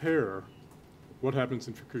compare what happens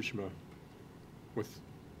in Fukushima with,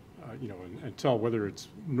 you know, and tell whether it's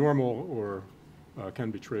normal or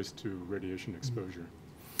can be traced to radiation exposure?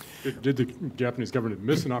 Did the Japanese government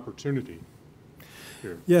miss an opportunity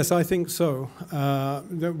here? Yes, I think so.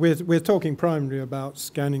 We're talking primarily about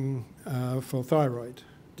scanning for thyroid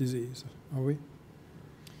disease, are we?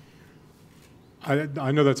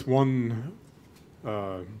 I know that's one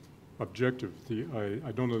objective.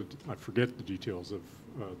 I don't know, I forget the details of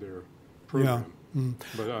their program. Yeah.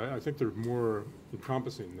 But I think they're more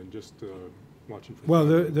encompassing than just watching for Well,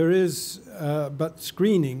 there is, but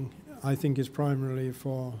screening, I think, is primarily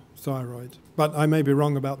for thyroid. But I may be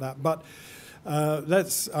wrong about that. But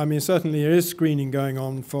I mean, certainly there is screening going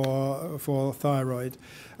on for thyroid.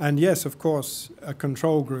 And yes, of course, a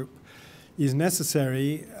control group is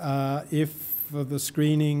necessary if the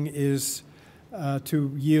screening is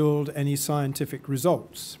to yield any scientific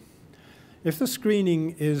results. If the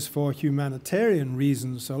screening is for humanitarian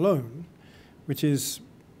reasons alone, which is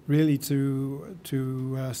really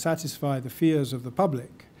to satisfy the fears of the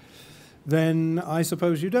public, then I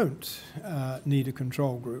suppose you don't need a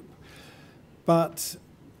control group. But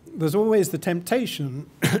there's always the temptation,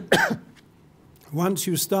 once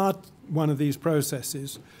you start one of these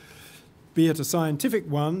processes, be it a scientific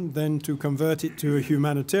one, then to convert it to a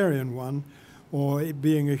humanitarian one, or it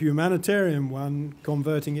being a humanitarian one,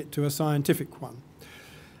 converting it to a scientific one.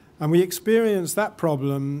 And we experienced that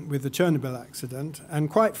problem with the Chernobyl accident, and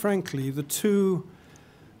quite frankly, the two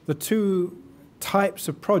types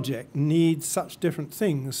of project need such different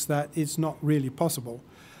things that it's not really possible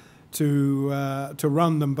to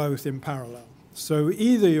run them both in parallel. So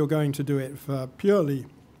either you're going to do it for purely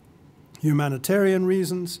humanitarian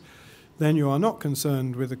reasons, then you are not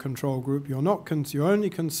concerned with a control group. You're only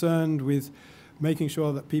concerned with making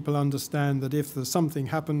sure that people understand that if there's something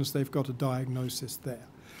happens, they've got a diagnosis there.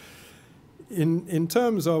 In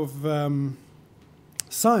terms of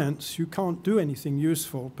science, you can't do anything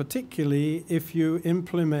useful, particularly if you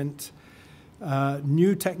implement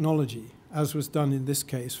new technology, as was done in this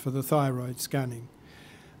case for the thyroid scanning.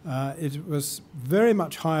 It was very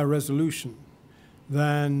much higher resolution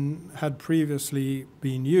than had previously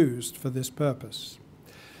been used for this purpose.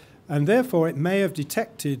 And therefore, it may have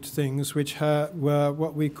detected things which were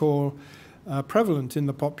what we call prevalent in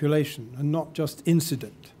the population and not just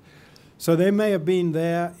incident. So they may have been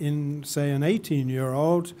there in, say, an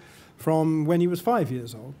 18-year-old from when he was 5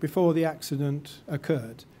 years old, before the accident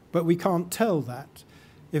occurred. But we can't tell that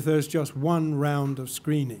if there's just one round of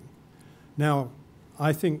screening. Now,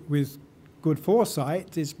 I think with good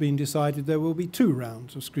foresight, it's been decided there will be 2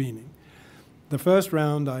 rounds of screening. The first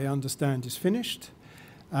round, I understand, is finished,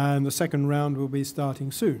 and the second round will be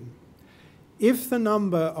starting soon. If the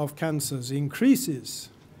number of cancers increases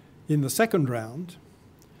in the second round,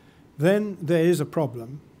 then there is a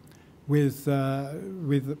problem with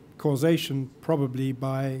causation probably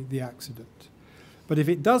by the accident. But if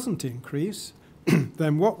it doesn't increase,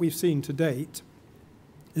 then what we've seen to date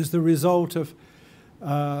is the result of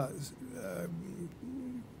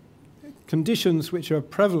conditions which are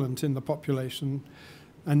prevalent in the population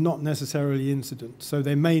and not necessarily incident. So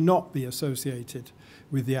they may not be associated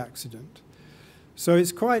with the accident. So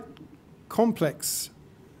it's quite complex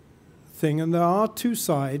thing, and there are 2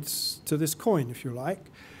 sides to this coin, if you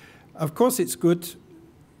like. Of course, it's good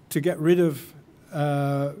to get rid of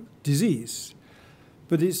disease,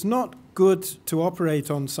 but it's not good to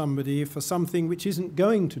operate on somebody for something which isn't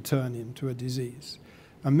going to turn into a disease.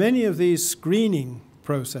 And many of these screening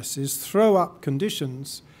processes throw up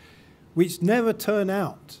conditions which never turn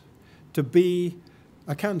out to be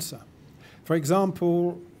a cancer. For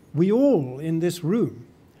example, we all in this room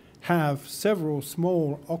have several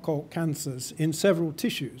small occult cancers in several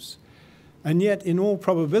tissues, and yet in all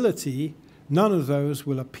probability none of those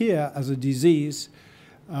will appear as a disease,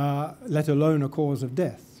 let alone a cause of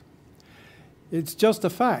death. It's just a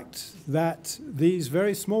fact that these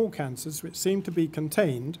very small cancers, which seem to be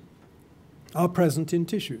contained, are present in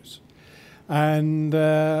tissues, and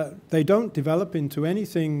they don't develop into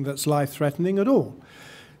anything that's life-threatening at all.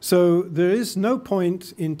 So there is no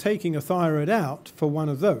point in taking a thyroid out for one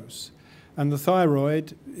of those. And the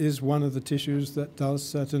thyroid is one of the tissues that does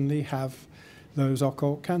certainly have those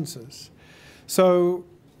occult cancers. So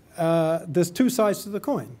there's 2 sides to the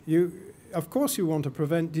coin. Of course you want to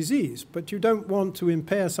prevent disease, but you don't want to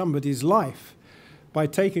impair somebody's life by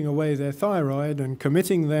taking away their thyroid and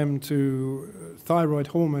committing them to thyroid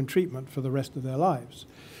hormone treatment for the rest of their lives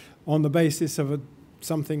on the basis of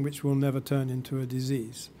something which will never turn into a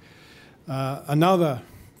disease. Another,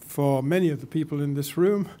 for many of the people in this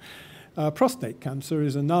room, prostate cancer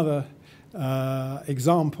is another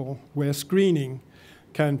example where screening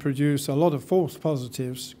can produce a lot of false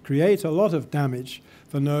positives, create a lot of damage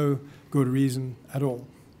for no good reason at all.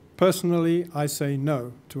 Personally, I say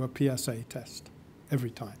no to a PSA test every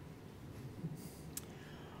time.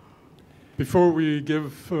 Before we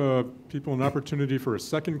give people an opportunity for a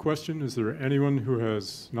second question, is there anyone who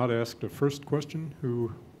has not asked a first question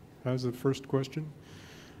who has a first question?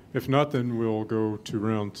 If not, then we'll go to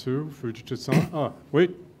round 2. Fujita-san.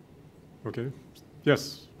 Wait. Okay.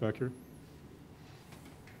 Yes, back here.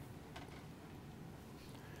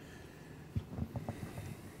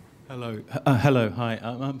 Hello. Hello, hi.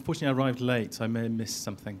 Unfortunately, I arrived late, so I may have missed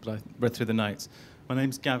something, but I read through the notes. My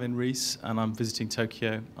name's Gavin Rees, and I'm visiting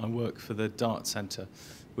Tokyo. I work for the DART Centre.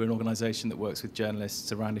 We're an organisation that works with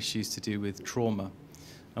journalists around issues to do with trauma.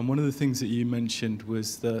 And one of the things that you mentioned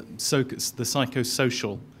was the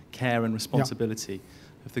psychosocial care and responsibility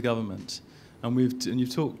of the government. And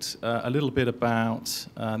you've talked a little bit about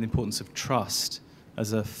the importance of trust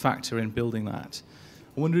as a factor in building that.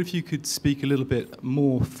 I wonder if you could speak a little bit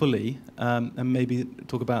more fully and maybe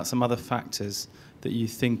talk about some other factors that you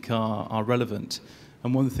think are relevant.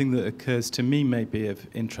 And one thing that occurs to me may be of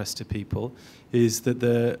interest to people is that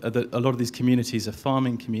a lot of these communities are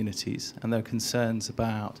farming communities, and there are concerns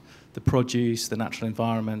about the produce, the natural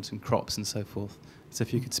environment, and crops and so forth. So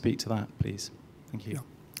if you could speak to that, please. Thank you. Yeah.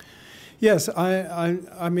 Yes,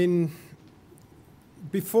 I mean,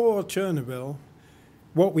 before Chernobyl,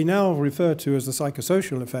 what we now refer to as the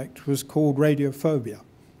psychosocial effect was called radiophobia,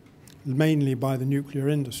 mainly by the nuclear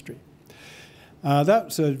industry.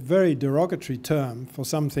 That's a very derogatory term for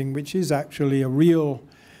something which is actually a real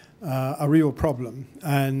problem,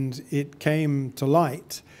 and it came to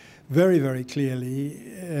light very, very clearly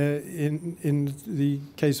in the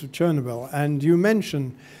case of Chernobyl. And you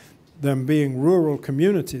mentioned them being rural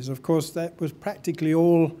communities. Of course, that was practically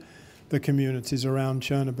all the communities around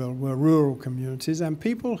Chernobyl were rural communities, and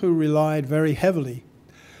people who relied very heavily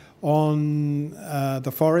on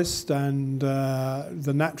the forest and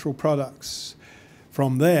the natural products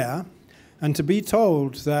from there, and to be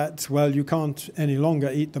told that, well, you can't any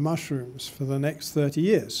longer eat the mushrooms for the next 30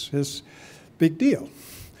 years is a big deal.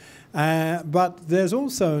 But there's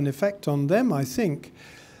also an effect on them, I think,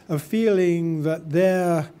 of feeling that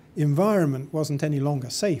their environment wasn't any longer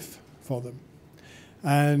safe for them.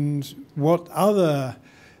 And what other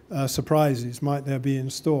surprises might there be in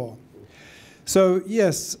store? So,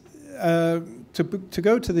 yes, to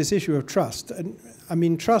go to this issue of trust, I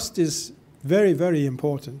mean, trust is very, very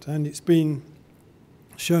important, and it's been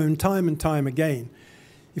shown time and time again.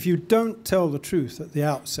 If you don't tell the truth at the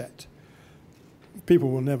outset, people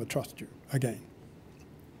will never trust you again.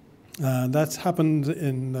 That's happened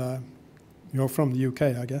in, you're from the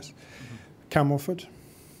UK, I guess, Camelford.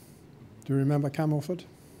 Do you remember Camelford?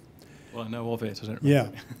 Well, I know of it, I don't Yeah.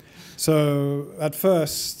 remember. So at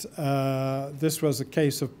first, this was a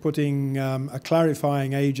case of putting a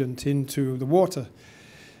clarifying agent into the water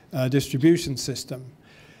distribution system.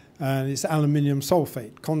 And it's aluminium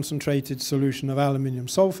sulfate. Concentrated solution of aluminium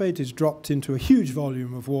sulfate is dropped into a huge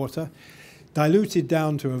volume of water, diluted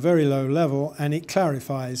down to a very low level, and it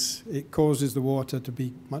clarifies. It causes the water to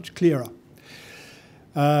be much clearer.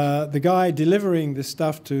 The guy delivering this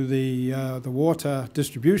stuff to the water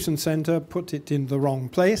distribution center put it in the wrong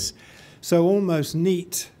place, so almost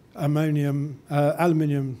neat aluminium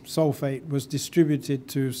sulfate was distributed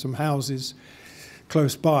to some houses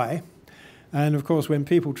close by. And of course, when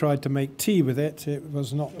people tried to make tea with it, it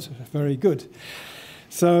was not very good.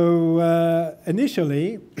 So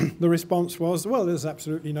initially, the response was, well, there's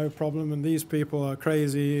absolutely no problem, and these people are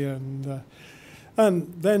crazy.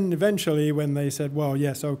 And then eventually, when they said, well,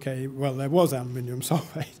 yes, okay, well, there was aluminium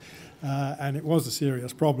sulfate, and it was a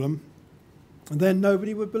serious problem, then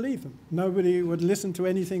nobody would believe them. Nobody would listen to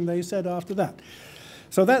anything they said after that.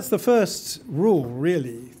 So that's the first rule,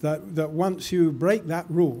 really, that once you break that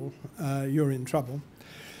rule, you're in trouble.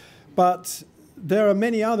 But there are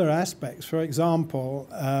many other aspects. For example,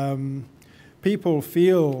 people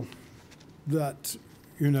feel that,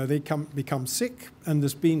 you know, they become sick and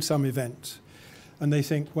there's been some event. And they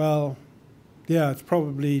think, well, yeah, it's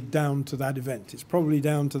probably down to that event. It's probably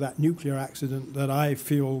down to that nuclear accident that I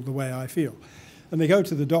feel the way I feel. And they go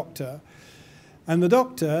to the doctor, and the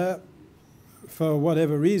doctor, for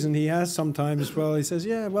whatever reason he has sometimes, well, he says,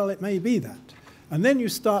 yeah, well, it may be that. And then you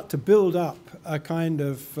start to build up a kind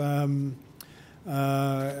of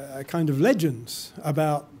legends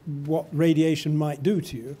about what radiation might do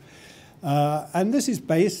to you. And this is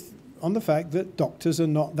based on the fact that doctors are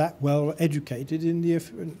not that well educated in the,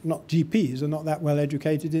 not GPs are not that well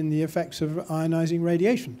educated in the effects of ionizing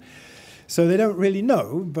radiation. So they don't really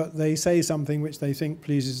know, but they say something which they think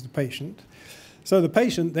pleases the patient. So the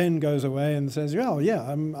patient then goes away and says, oh, yeah,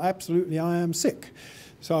 I am sick.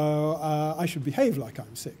 So I should behave like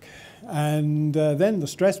I'm sick. And then the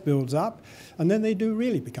stress builds up, and then they do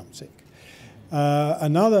really become sick.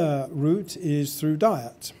 Another route is through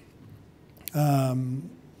diet.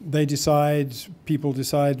 People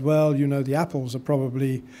decide, well, you know, the apples are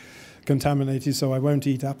probably contaminated, so I won't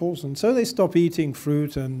eat apples. And so they stop eating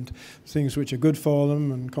fruit and things which are good for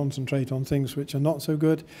them and concentrate on things which are not so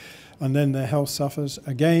good. And then their health suffers.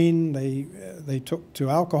 Again, they took to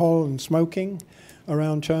alcohol and smoking.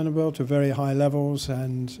 around Chernobyl to very high levels,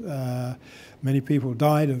 and many people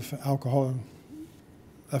died of alcohol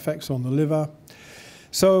effects on the liver.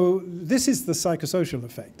 So this is the psychosocial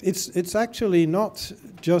effect. It's actually not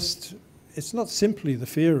just, it's not simply the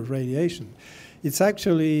fear of radiation. It's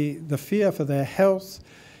actually the fear for their health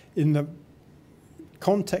in the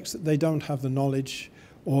context that they don't have the knowledge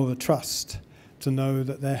or the trust to know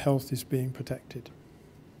that their health is being protected.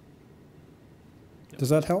 Yep. Does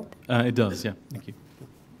that help? It does, yeah. Thank you.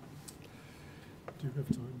 Do you have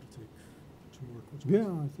time to take 2 more questions? Yeah,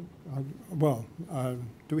 I think.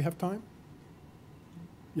 Do we have time?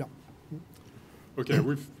 Yeah. Okay,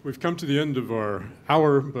 we've come to the end of our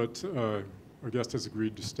hour, but our guest has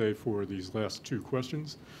agreed to stay for these last 2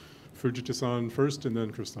 questions. Fujita-san first, and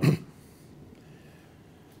then Christoph.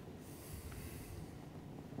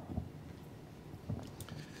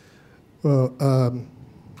 Well,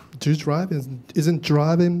 do you drive? Isn't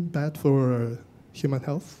driving bad for human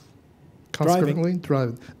health? Consequently,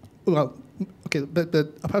 driving. Well, okay, but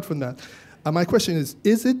apart from that, my question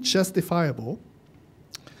is it justifiable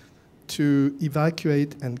to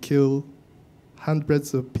evacuate and kill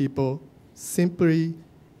hundreds of people simply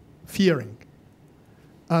fearing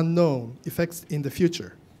unknown effects in the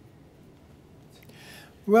future?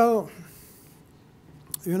 Well,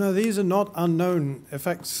 you know, these are not unknown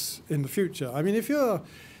effects in the future. I mean, if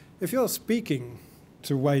you're speaking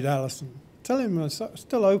to Wade Allison, tell him we're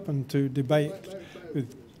still open to debate.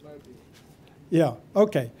 Yeah,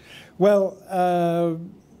 okay. Well,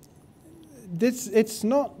 it's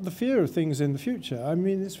not the fear of things in the future. I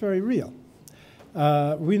mean, it's very real.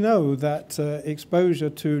 We know that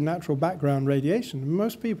exposure to natural background radiation,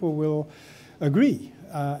 most people will agree.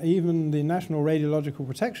 Even the National Radiological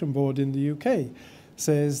Protection Board in the UK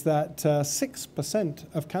says that 6%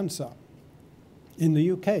 of cancer in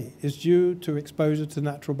the UK is due to exposure to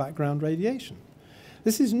natural background radiation.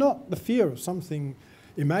 This is not the fear of something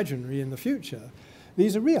imaginary in the future.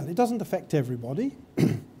 These are real. It doesn't affect everybody.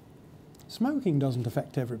 Smoking doesn't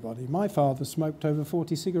affect everybody. My father smoked over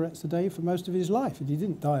 40 cigarettes a day for most of his life, and he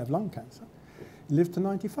didn't die of lung cancer. He lived to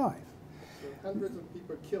 95. So hundreds of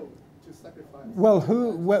people killed to sacrifice. Well,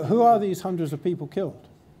 who are these hundreds of people killed?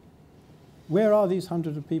 Where are these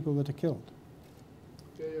hundreds of people that are killed?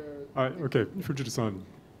 Okay, Fujita-san,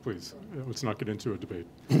 please, let's not get into a debate.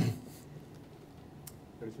 Anything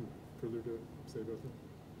further to say about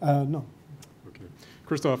that? No. Okay.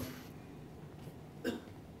 Christoph.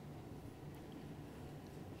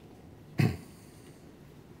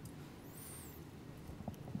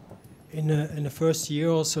 In the first year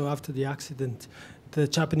or so after the accident, the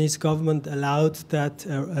Japanese government allowed that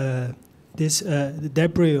this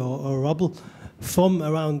debris or rubble from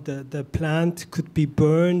around the plant could be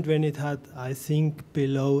burned when it had, I think,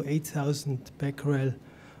 below 8,000 becquerel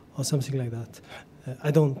or something like that. I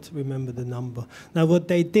don't remember the number. Now, what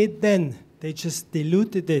they did then, they just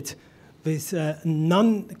diluted it with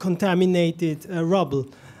non-contaminated rubble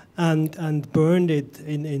and burned it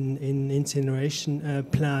in incineration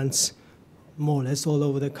plants more or less all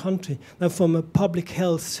over the country. Now, from a public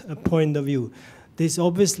health point of view, this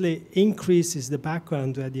obviously increases the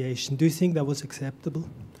background radiation. Do you think that was acceptable?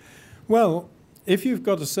 Well, if you've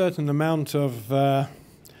got a certain amount of,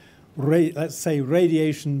 let's say,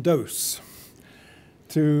 radiation dose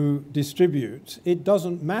to distribute, it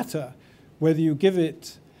doesn't matter whether you give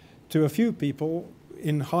it to a few people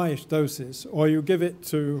in high doses or you give it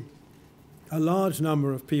to a large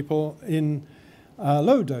number of people in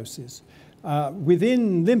low doses.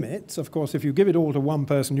 Within limits, of course, if you give it all to one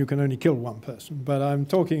person, you can only kill one person. But I'm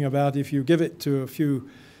talking about if you give it to a few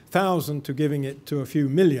thousand to giving it to a few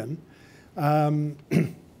million, then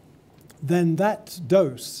that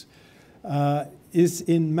dose is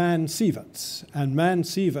in man-sieverts. And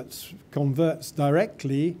man-sieverts converts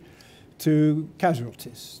directly to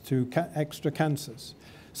casualties, to extra cancers.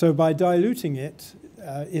 So by diluting it,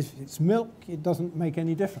 if it's milk, it doesn't make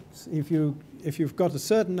any difference. If you've got a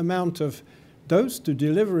certain amount of dose to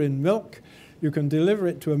deliver in milk, you can deliver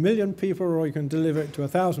it to 1 million people or you can deliver it to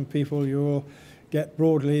 1,000 people. You will get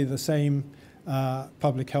broadly the same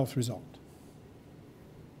public health result.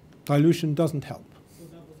 Dilution doesn't help. So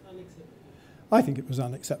that was unacceptable? I think it was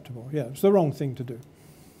unacceptable. Yeah, it's the wrong thing to do.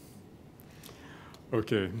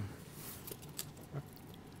 Okay.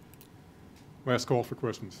 Last call for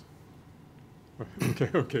questions.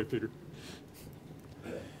 Okay, Peter.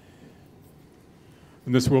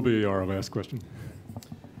 And this will be our last question.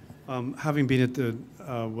 Having been at the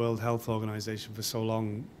World Health Organization for so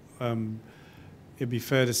long, it'd be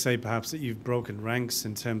fair to say perhaps that you've broken ranks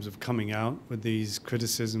in terms of coming out with these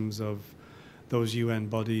criticisms of those UN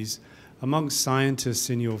bodies. Amongst scientists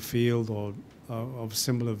in your field or of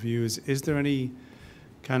similar views. Is there any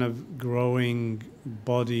kind of growing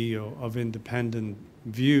body of independent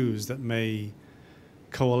views that may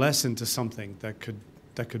coalesce into something that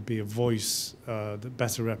could be a voice that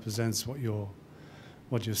better represents what you're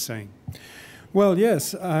saying? Well,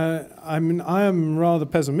 yes. I mean, I am rather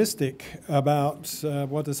pessimistic about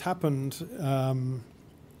what has happened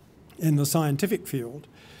in the scientific field.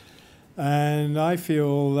 And I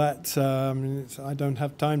feel that, I don't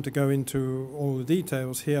have time to go into all the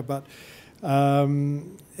details here, but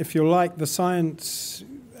if you like, the science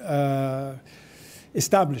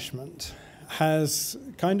establishment has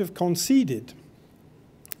kind of conceded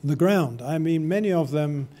the ground. I mean, many of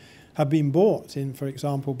them have been bought in, for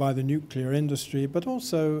example, by the nuclear industry, but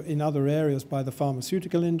also in other areas by the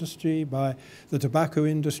pharmaceutical industry, by the tobacco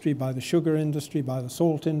industry, by the sugar industry, by the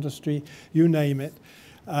salt industry, you name it.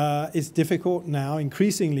 It's difficult now,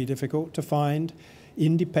 increasingly difficult, to find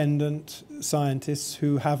independent scientists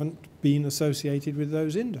who haven't been associated with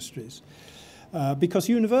those industries. Because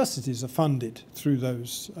universities are funded through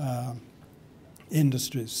those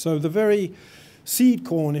industries. So the very seed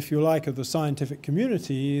corn, if you like, of the scientific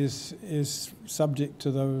community is subject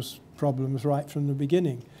to those problems right from the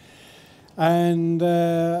beginning. And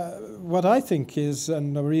what I think is,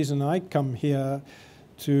 and the reason I come here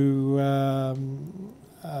to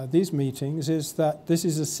these meetings, is that this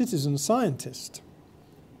is a citizen scientist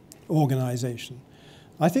organization.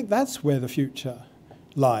 I think that's where the future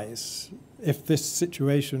lies if this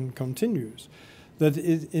situation continues. That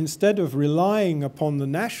instead of relying upon the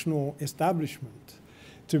national establishment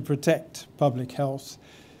to protect public health,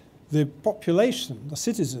 the population, the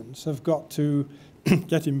citizens, have got to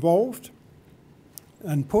get involved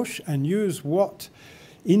and push and use what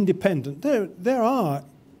independent... There are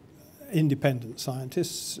independent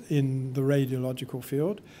scientists in the radiological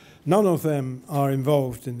field. None of them are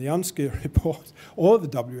involved in the UNSCEAR report or the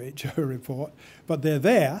WHO report, but they're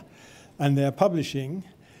there and they're publishing.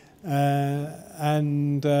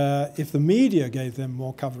 And if the media gave them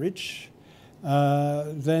more coverage,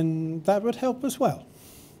 then that would help as well.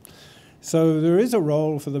 So there is a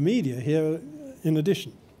role for the media here in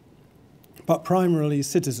addition, but primarily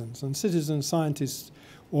citizens and citizen scientist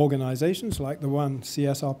organizations like the one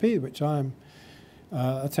CSRP, which I'm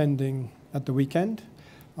attending at the weekend.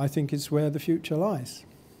 I think is where the future lies,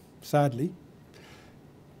 sadly.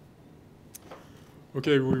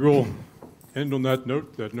 Okay, we will end on that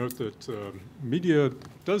note that media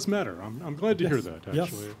does matter. I'm glad to hear that,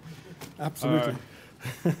 actually. Yes, absolutely.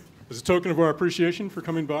 As a token of our appreciation for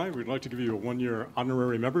coming by, we'd like to give you a one-year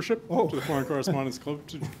honorary membership to the Foreign Correspondents Club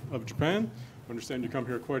of Japan. I understand you come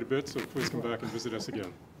here quite a bit, so please come back and visit us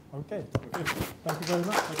again. Okay. Thank you very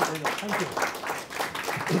much. Thank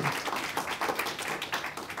you.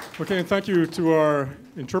 Okay, and thank you to our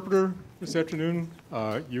interpreter this afternoon,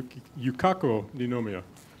 Yukako Ninomiya.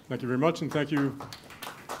 Thank you very much, and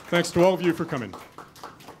thanks to all of you for coming.